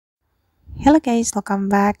Hello guys, welcome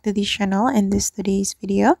back to the channel. In today's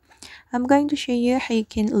video, I'm going to show you how you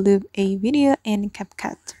can loop a video in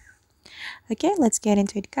CapCut. Okay, let's get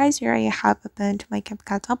into it guys. Here I have opened my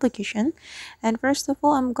CapCut application, and first of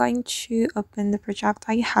all I'm going to open the project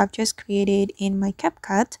I have just created in my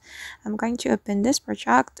CapCut. I'm going to open this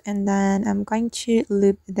project and then I'm going to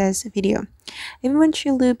loop this video. If we want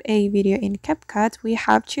to loop a video in CapCut, we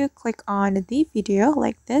have to click on the video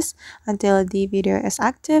like this until the video is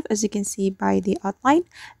active, as you can see by the outline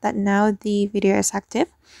that now the video is active.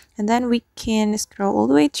 And then we can scroll all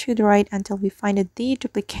the way to the right until we find the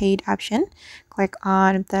duplicate option. Click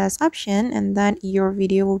on this option and then your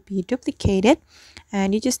video will be duplicated,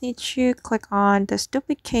 and you just need to click on this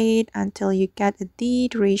duplicate until you get the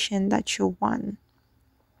duration that you want.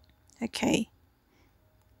 Okay.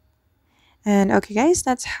 And okay guys,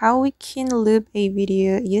 that's how we can loop a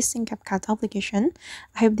video using CapCut application.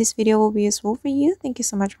 I hope this video will be useful for you. Thank you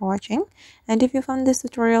so much for watching. And if you found this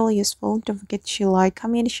tutorial useful, don't forget to like,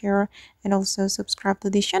 comment, share, and also subscribe to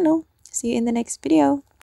this channel. See you in the next video.